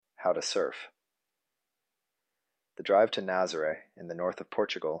How to Surf. The drive to Nazaré, in the north of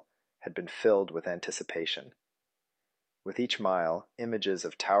Portugal, had been filled with anticipation. With each mile, images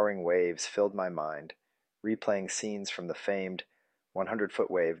of towering waves filled my mind, replaying scenes from the famed 100-Foot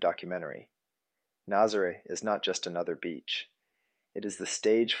Wave documentary. Nazaré is not just another beach. It is the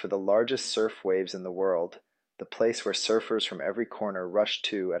stage for the largest surf waves in the world, the place where surfers from every corner rush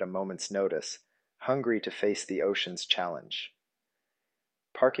to at a moment's notice, hungry to face the ocean's challenge.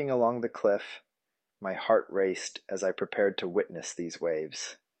 Parking along the cliff, my heart raced as I prepared to witness these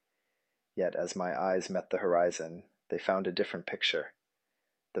waves. Yet as my eyes met the horizon, they found a different picture.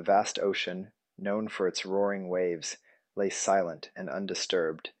 The vast ocean, known for its roaring waves, lay silent and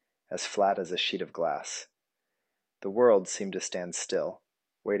undisturbed, as flat as a sheet of glass. The world seemed to stand still,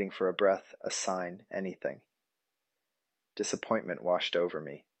 waiting for a breath, a sign, anything. Disappointment washed over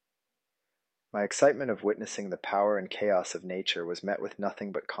me. My excitement of witnessing the power and chaos of nature was met with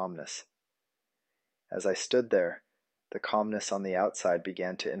nothing but calmness. As I stood there, the calmness on the outside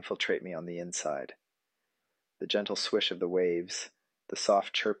began to infiltrate me on the inside. The gentle swish of the waves, the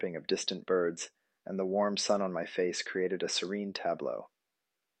soft chirping of distant birds, and the warm sun on my face created a serene tableau.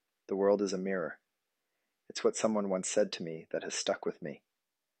 The world is a mirror. It's what someone once said to me that has stuck with me.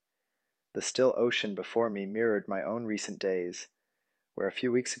 The still ocean before me mirrored my own recent days, where a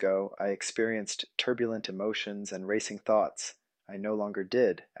few weeks ago I experienced turbulent emotions and racing thoughts I no longer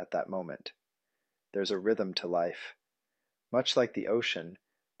did at that moment. There's a rhythm to life. Much like the ocean,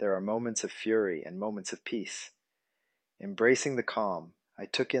 there are moments of fury and moments of peace. Embracing the calm, I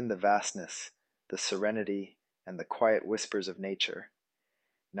took in the vastness, the serenity, and the quiet whispers of nature.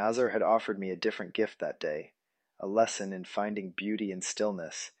 Nazar had offered me a different gift that day, a lesson in finding beauty and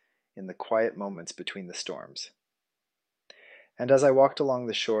stillness in the quiet moments between the storms. And as I walked along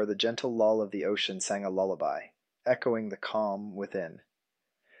the shore, the gentle lull of the ocean sang a lullaby, echoing the calm within.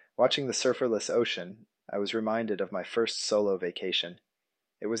 Watching the surferless ocean, I was reminded of my first solo vacation.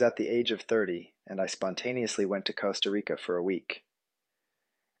 It was at the age of 30, and I spontaneously went to Costa Rica for a week.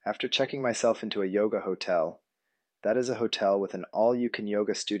 After checking myself into a yoga hotel, that is a hotel with an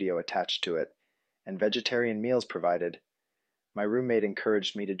all-you-can-yoga studio attached to it, and vegetarian meals provided, my roommate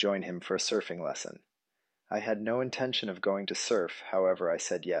encouraged me to join him for a surfing lesson. I had no intention of going to surf, however I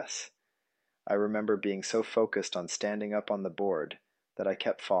said yes. I remember being so focused on standing up on the board that I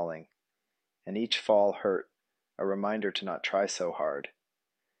kept falling, and each fall hurt, a reminder to not try so hard.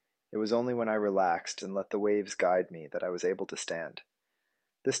 It was only when I relaxed and let the waves guide me that I was able to stand.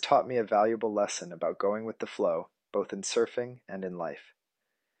 This taught me a valuable lesson about going with the flow, both in surfing and in life.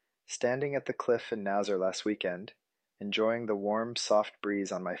 Standing at the cliff in Nazar last weekend, enjoying the warm, soft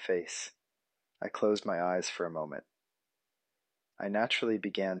breeze on my face, I closed my eyes for a moment. I naturally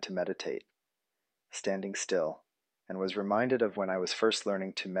began to meditate, standing still, and was reminded of when I was first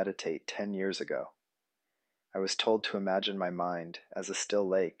learning to meditate 10 years ago. I was told to imagine my mind as a still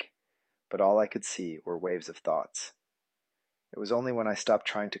lake, but all I could see were waves of thoughts. It was only when I stopped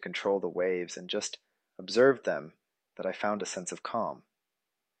trying to control the waves and just observed them that I found a sense of calm.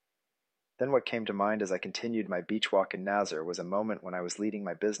 Then what came to mind as I continued my beach walk in Nazar was a moment when I was leading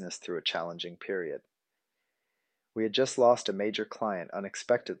my business through a challenging period. We had just lost a major client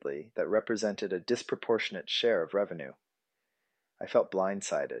unexpectedly that represented a disproportionate share of revenue. I felt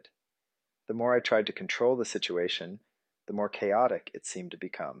blindsided. The more I tried to control the situation, the more chaotic it seemed to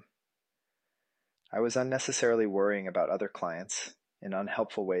become. I was unnecessarily worrying about other clients in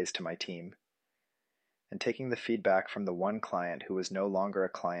unhelpful ways to my team, and taking the feedback from the one client who was no longer a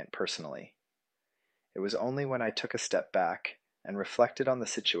client personally. It was only when I took a step back and reflected on the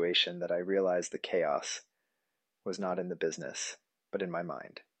situation that I realized the chaos was not in the business, but in my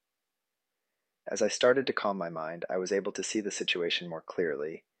mind. As I started to calm my mind, I was able to see the situation more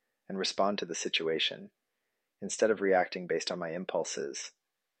clearly and respond to the situation, instead of reacting based on my impulses.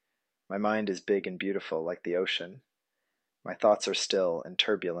 My mind is big and beautiful like the ocean. My thoughts are still and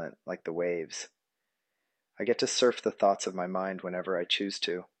turbulent like the waves. I get to surf the thoughts of my mind whenever I choose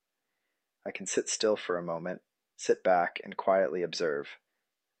to. I can sit still for a moment, sit back and quietly observe.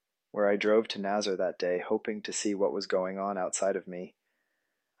 Where I drove to Nazar that day hoping to see what was going on outside of me,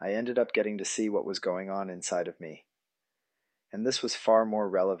 I ended up getting to see what was going on inside of me. And this was far more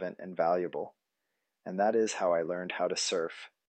relevant and valuable, and that is how I learned how to surf.